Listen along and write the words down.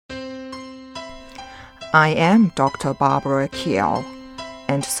I am Dr. Barbara Kiel,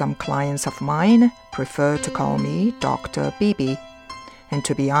 and some clients of mine prefer to call me Dr. Bibi. And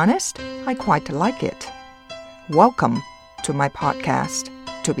to be honest, I quite like it. Welcome to my podcast,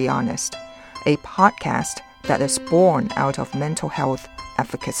 To Be Honest, a podcast that is born out of mental health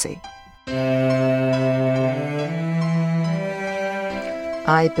advocacy.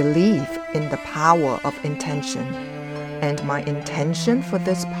 I believe in the power of intention, and my intention for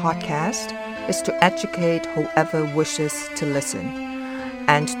this podcast is to educate whoever wishes to listen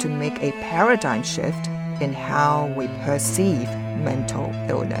and to make a paradigm shift in how we perceive mental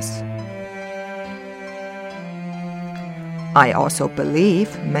illness. I also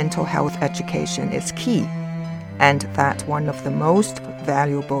believe mental health education is key, and that one of the most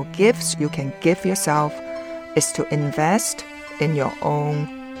valuable gifts you can give yourself is to invest in your own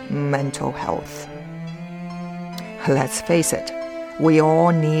mental health. Let's face it, we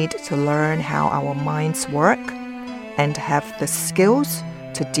all need to learn how our minds work and have the skills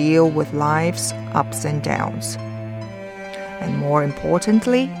to deal with life's ups and downs. And more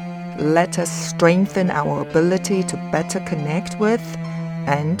importantly, let us strengthen our ability to better connect with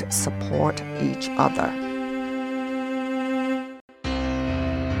and support each other.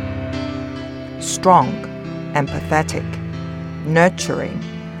 Strong, empathetic, nurturing,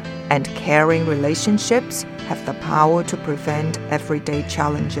 and caring relationships have the power to prevent everyday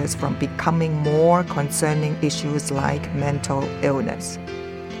challenges from becoming more concerning issues like mental illness.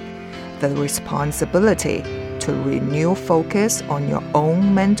 The responsibility to renew focus on your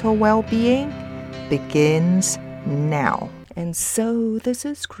own mental well-being begins now. And so this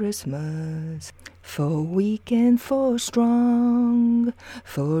is Christmas, for weak and for strong,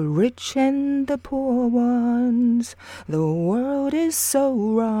 for rich and the poor ones. The world is so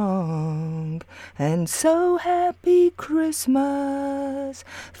wrong, and so happy Christmas,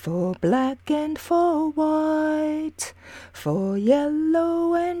 for black and for white, for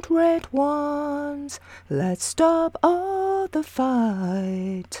yellow and red ones. Let's stop all the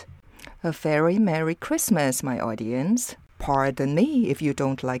fight. A very Merry Christmas, my audience. Pardon me if you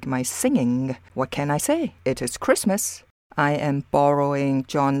don't like my singing. What can I say? It is Christmas. I am borrowing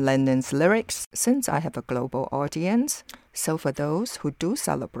John Lennon's lyrics since I have a global audience. So for those who do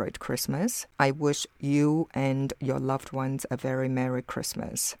celebrate Christmas, I wish you and your loved ones a very Merry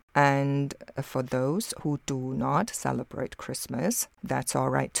Christmas. And for those who do not celebrate Christmas, that's all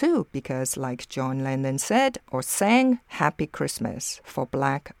right too, because like John Lennon said or sang, Happy Christmas for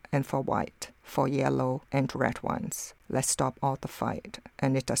black and for white, for yellow and red ones. Let's stop all the fight,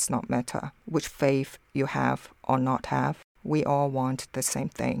 and it does not matter which faith you have or not have. We all want the same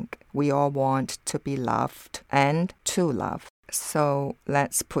thing. We all want to be loved and to love. So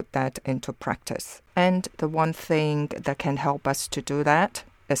let's put that into practice. And the one thing that can help us to do that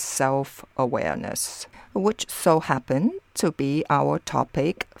is self-awareness, which so happened to be our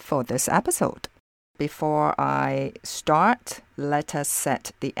topic for this episode. Before I start, let us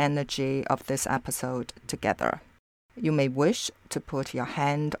set the energy of this episode together. You may wish to put your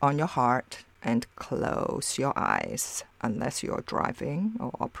hand on your heart and close your eyes, unless you're driving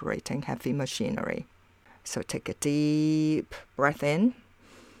or operating heavy machinery. So take a deep breath in,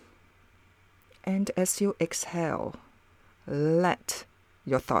 and as you exhale, let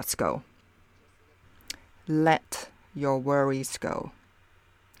your thoughts go. Let your worries go.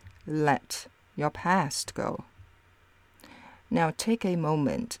 Let your past go. Now take a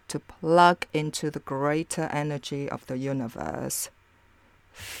moment to plug into the greater energy of the universe.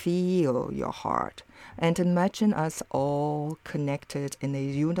 Feel your heart and imagine us all connected in a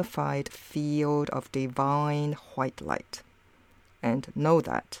unified field of divine white light. And know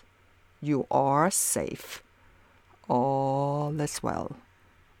that you are safe. All is well.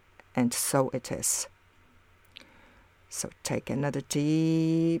 And so it is. So take another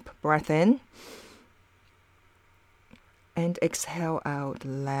deep breath in and exhale out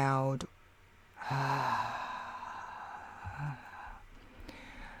loud.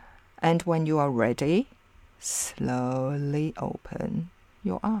 And when you are ready, slowly open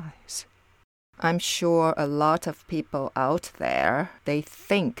your eyes. I'm sure a lot of people out there, they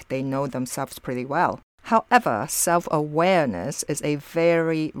think they know themselves pretty well. However, self-awareness is a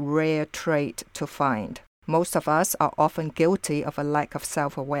very rare trait to find. Most of us are often guilty of a lack of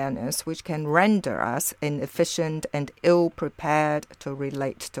self-awareness, which can render us inefficient and ill-prepared to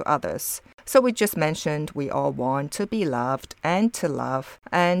relate to others. So we just mentioned we all want to be loved and to love.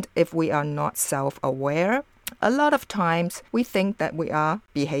 And if we are not self-aware, a lot of times we think that we are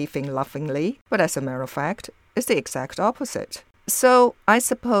behaving lovingly. But as a matter of fact, it's the exact opposite. So I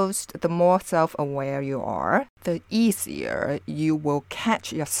suppose the more self-aware you are, the easier you will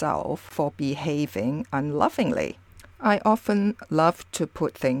catch yourself for behaving unlovingly. I often love to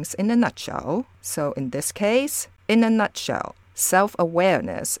put things in a nutshell. So in this case, in a nutshell,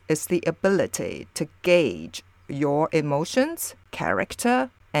 self-awareness is the ability to gauge your emotions, character,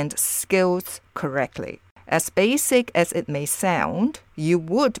 and skills correctly. As basic as it may sound, you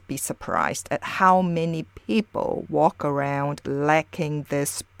would be surprised at how many people walk around lacking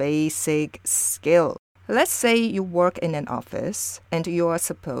this basic skill. Let's say you work in an office and you are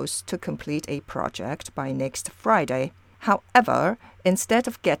supposed to complete a project by next Friday. However, instead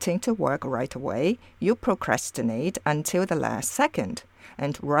of getting to work right away, you procrastinate until the last second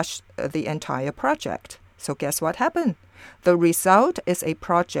and rush the entire project. So guess what happened? The result is a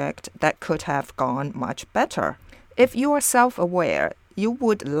project that could have gone much better. If you are self-aware, you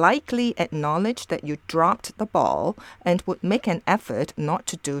would likely acknowledge that you dropped the ball and would make an effort not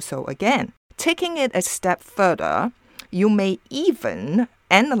to do so again. Taking it a step further, you may even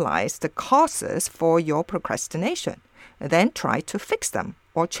analyze the causes for your procrastination, then try to fix them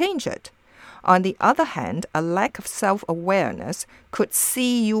or change it. On the other hand, a lack of self-awareness could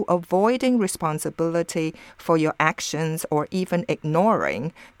see you avoiding responsibility for your actions or even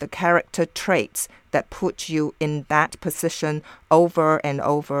ignoring the character traits that put you in that position over and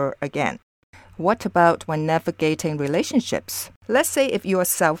over again. What about when navigating relationships? Let's say if you are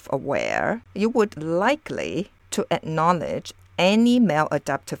self-aware, you would likely to acknowledge any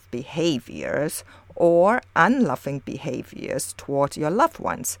maladaptive behaviors or unloving behaviors toward your loved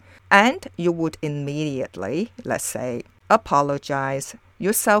ones. And you would immediately, let's say, apologize,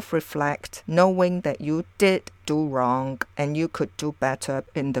 you self-reflect, knowing that you did do wrong and you could do better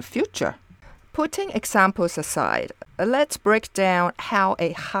in the future. Putting examples aside, let's break down how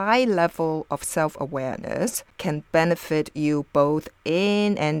a high level of self-awareness can benefit you both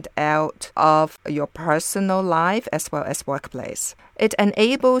in and out of your personal life as well as workplace. It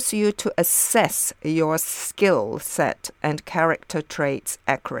enables you to assess your skill set and character traits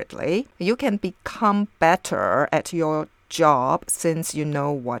accurately. You can become better at your job since you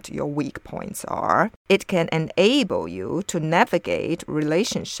know what your weak points are. It can enable you to navigate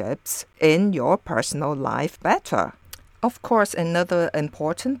relationships in your personal life better. Of course, another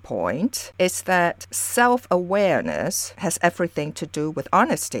important point is that self-awareness has everything to do with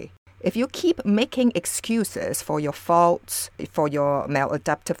honesty. If you keep making excuses for your faults, for your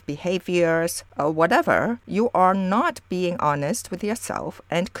maladaptive behaviors, or whatever, you are not being honest with yourself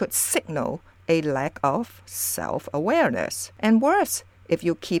and could signal a lack of self-awareness. And worse, if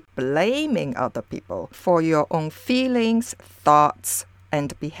you keep blaming other people for your own feelings, thoughts,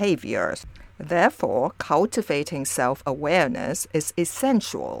 and behaviors. Therefore, cultivating self-awareness is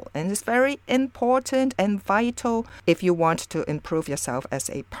essential and is very important and vital if you want to improve yourself as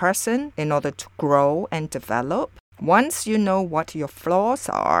a person in order to grow and develop. Once you know what your flaws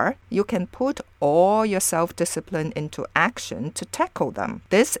are, you can put all your self-discipline into action to tackle them.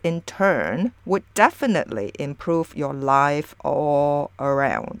 This, in turn, would definitely improve your life all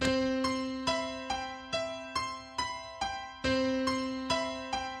around.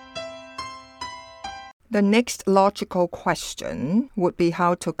 The next logical question would be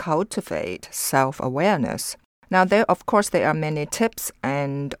how to cultivate self-awareness. Now, there are many tips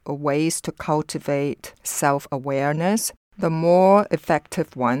and ways to cultivate self-awareness. The more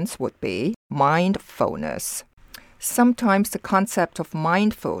effective ones would be mindfulness. Sometimes the concept of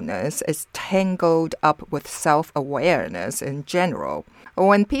mindfulness is tangled up with self-awareness in general.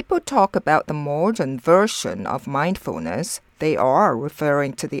 When people talk about the modern version of mindfulness, they are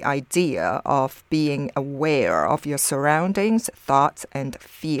referring to the idea of being aware of your surroundings, thoughts, and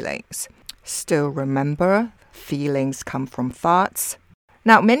feelings. Still remember, feelings come from thoughts.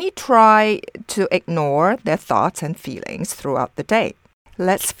 Now, many try to ignore their thoughts and feelings throughout the day.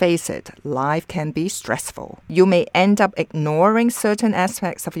 Let's face it, life can be stressful. You may end up ignoring certain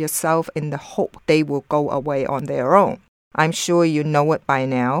aspects of yourself in the hope they will go away on their own. I'm sure you know it by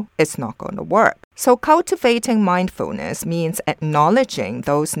now. It's not going to work. So cultivating mindfulness means acknowledging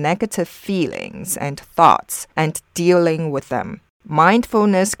those negative feelings and thoughts and dealing with them.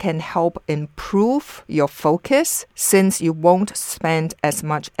 Mindfulness can help improve your focus since you won't spend as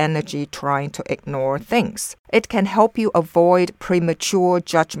much energy trying to ignore things. It can help you avoid premature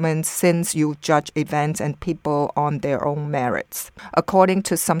judgments since you judge events and people on their own merits. According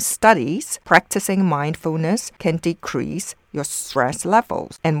to some studies, practicing mindfulness can decrease your stress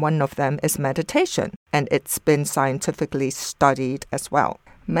levels, and one of them is meditation, and it's been scientifically studied as well.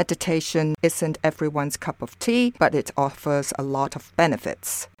 Meditation isn't everyone's cup of tea, but it offers a lot of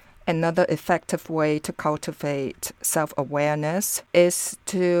benefits. Another effective way to cultivate self-awareness is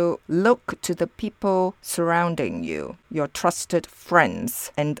to look to the people surrounding you, your trusted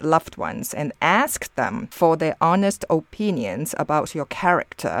friends and loved ones, and ask them for their honest opinions about your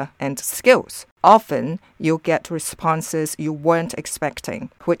character and skills. Often, you'll get responses you weren't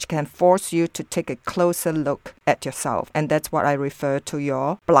expecting, which can force you to take a closer look at yourself. And that's what I refer to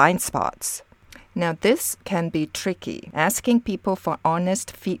your blind spots. Now, this can be tricky. Asking people for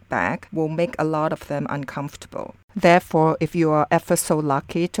honest feedback will make a lot of them uncomfortable. Therefore, if you are ever so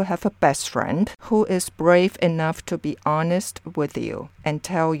lucky to have a best friend who is brave enough to be honest with you and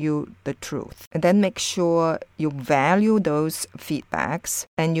tell you the truth, and then make sure you value those feedbacks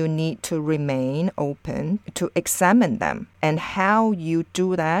and you need to remain open to examine them. And how you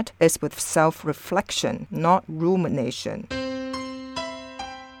do that is with self-reflection, not rumination.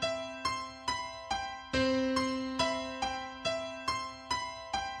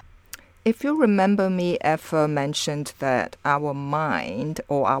 If you remember me ever mentioned that our mind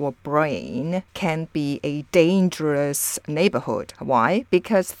or our brain can be a dangerous neighborhood. Why?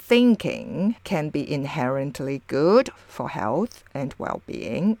 Because thinking can be inherently good for health and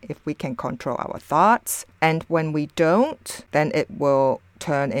well-being if we can control our thoughts. And when we don't, then it will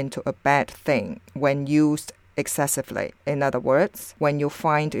turn into a bad thing when used excessively. In other words, when you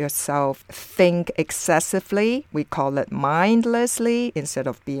find yourself think excessively, we call it mindlessly instead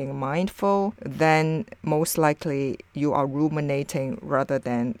of being mindful, then most likely you are ruminating rather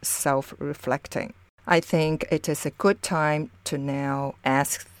than self-reflecting. I think it is a good time to now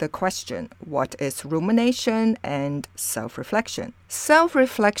ask the question, what is rumination and self-reflection?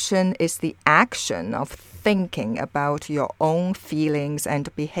 Self-reflection is the action of thinking about your own feelings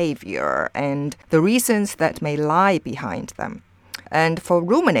and behavior and the reasons that may lie behind them. And for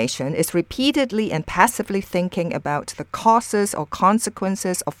rumination, is repeatedly and passively thinking about the causes or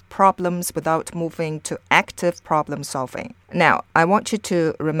consequences of problems without moving to active problem solving. Now, I want you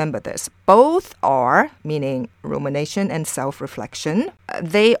to remember this. Both are, meaning rumination and self-reflection,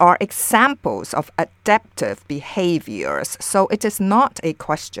 they are examples of adaptive behaviors. So it is not a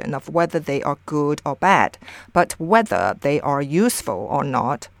question of whether they are good or bad, but whether they are useful or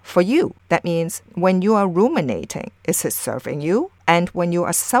not for you. That means when you are ruminating, is it serving you? And when you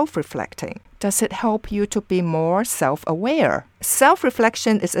are self-reflecting, does it help you to be more self-aware?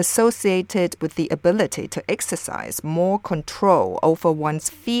 Self-reflection is associated with the ability to exercise more control over one's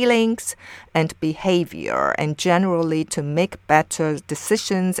feelings and behavior, and generally to make better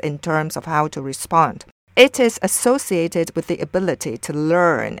decisions in terms of how to respond. It is associated with the ability to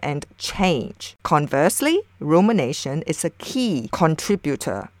learn and change. Conversely, rumination is a key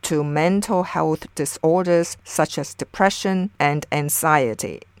contributor to mental health disorders such as depression and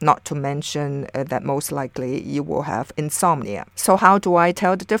anxiety, not to mention that most likely you will have insomnia. So how do I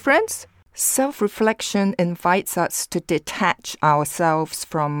tell the difference? Self-reflection invites us to detach ourselves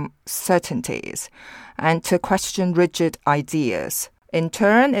from certainties and to question rigid ideas. In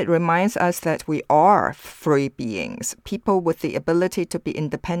turn, it reminds us that we are free beings, people with the ability to be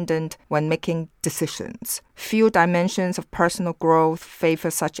independent when making decisions. Few dimensions of personal growth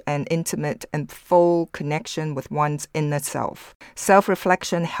favor such an intimate and full connection with one's inner self.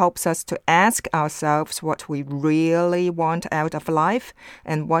 Self-reflection helps us to ask ourselves what we really want out of life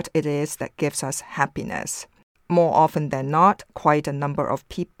and what it is that gives us happiness. More often than not, quite a number of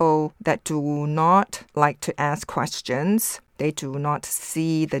people that do not like to ask questions, they do not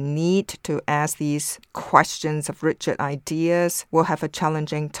see the need to ask these questions of rigid ideas, will have a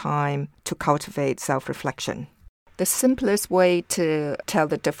challenging time to cultivate self-reflection. The simplest way to tell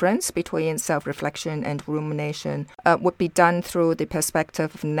the difference between self-reflection and rumination would be done through the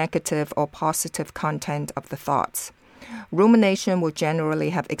perspective of negative or positive content of the thoughts. Rumination will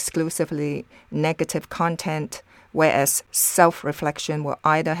generally have exclusively negative content, whereas self-reflection will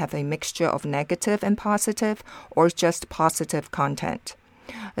either have a mixture of negative and positive or just positive content.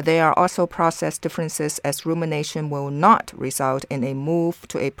 There are also process differences, as rumination will not result in a move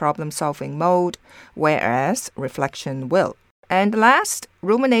to a problem-solving mode, whereas reflection will. And last,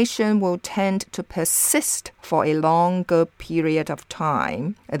 rumination will tend to persist for a longer period of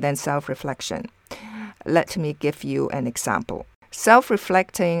time than self-reflection. Let me give you an example.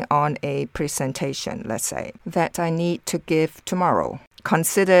 Self-reflecting on a presentation, let's say, that I need to give tomorrow,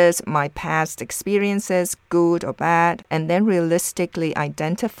 considers my past experiences, good or bad, and then realistically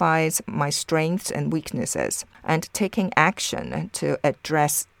identifies my strengths and weaknesses, and taking action to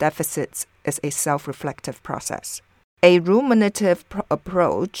address deficits is a self-reflective process. A ruminative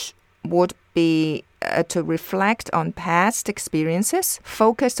approach would be to reflect on past experiences,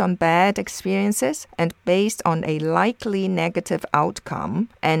 focus on bad experiences, and based on a likely negative outcome,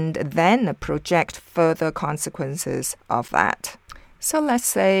 and then project further consequences of that. So let's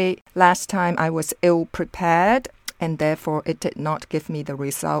say last time I was ill-prepared, and therefore it did not give me the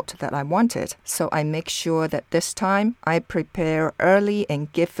result that I wanted. So I make sure that this time I prepare early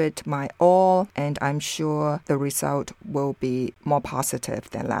and give it my all, and I'm sure the result will be more positive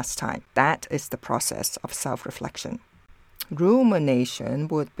than last time. That is the process of self-reflection. Rumination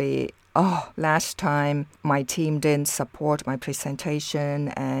would be, last time my team didn't support my presentation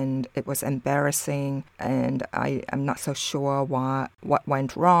and it was embarrassing and I'm not so sure what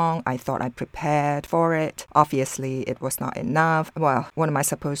went wrong. I thought I prepared for it. Obviously, it was not enough. Well, what am I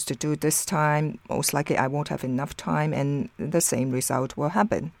supposed to do this time? Most likely I won't have enough time and the same result will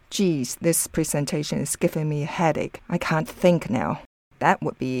happen. Geez, this presentation is giving me a headache. I can't think now. That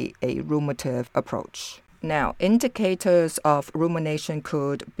would be a ruminative approach. Now, indicators of rumination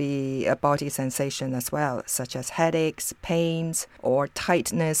could be a body sensation as well, such as headaches, pains, or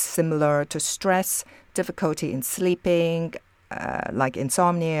tightness similar to stress, difficulty in sleeping, like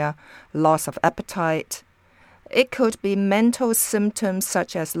insomnia, loss of appetite. It could be mental symptoms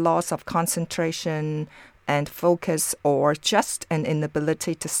such as loss of concentration and focus, or just an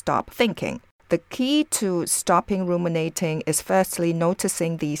inability to stop thinking. The key to stopping ruminating is firstly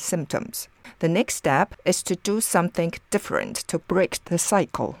noticing these symptoms. The next step is to do something different to break the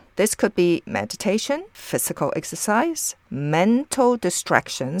cycle. This could be meditation, physical exercise, mental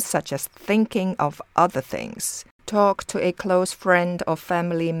distractions such as thinking of other things. Talk to a close friend or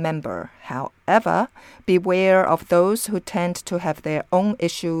family member. However, beware of those who tend to have their own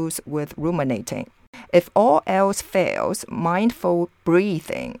issues with ruminating. If all else fails, mindful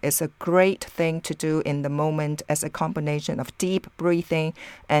breathing is a great thing to do in the moment, as a combination of deep breathing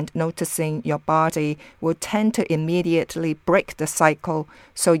and noticing your body will tend to immediately break the cycle,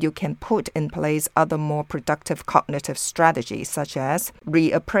 so you can put in place other more productive cognitive strategies such as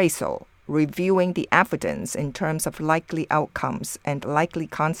reappraisal, reviewing the evidence in terms of likely outcomes and likely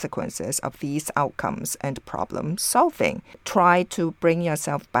consequences of these outcomes, and problem solving. Try to bring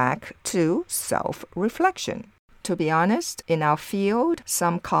yourself back to self-reflection. To be honest, in our field,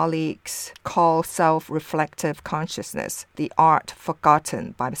 some colleagues call self-reflective consciousness the art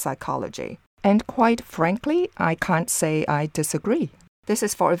forgotten by psychology. And quite frankly, I can't say I disagree. This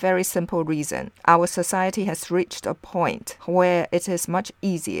is for a very simple reason. Our society has reached a point where it is much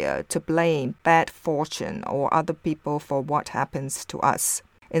easier to blame bad fortune or other people for what happens to us.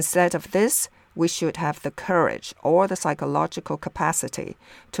 Instead of this, we should have the courage or the psychological capacity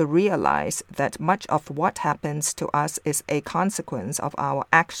to realize that much of what happens to us is a consequence of our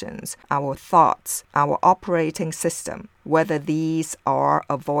actions, our thoughts, our operating system, whether these are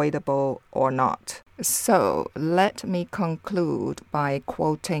avoidable or not. So, let me conclude by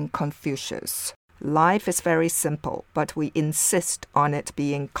quoting Confucius. Life is very simple, but we insist on it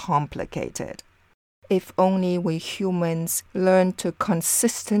being complicated. If only we humans learn to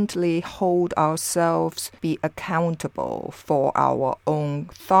consistently hold ourselves, be accountable for our own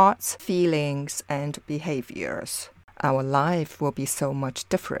thoughts, feelings, and behaviors, our life will be so much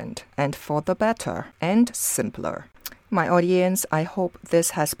different and for the better and simpler. My audience, I hope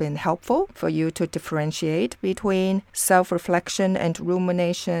this has been helpful for you to differentiate between self-reflection and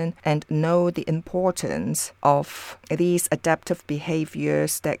rumination and know the importance of these adaptive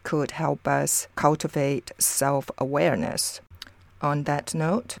behaviors that could help us cultivate self-awareness. On that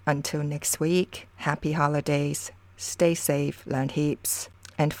note, until next week, happy holidays, stay safe, learn heaps,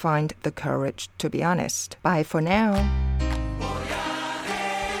 and find the courage to be honest. Bye for now.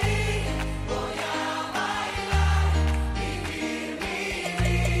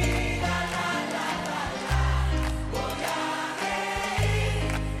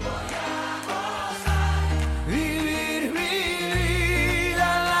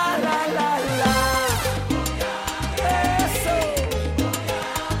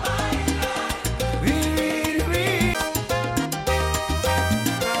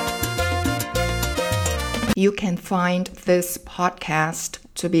 You can find this podcast,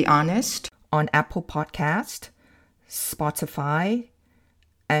 To Be Honest, on Apple Podcast, Spotify,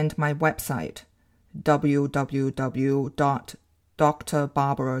 and my website,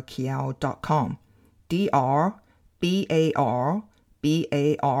 www.drbarbarakiao.com,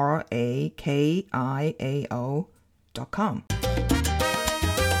 DRBARBARAKIAO.com.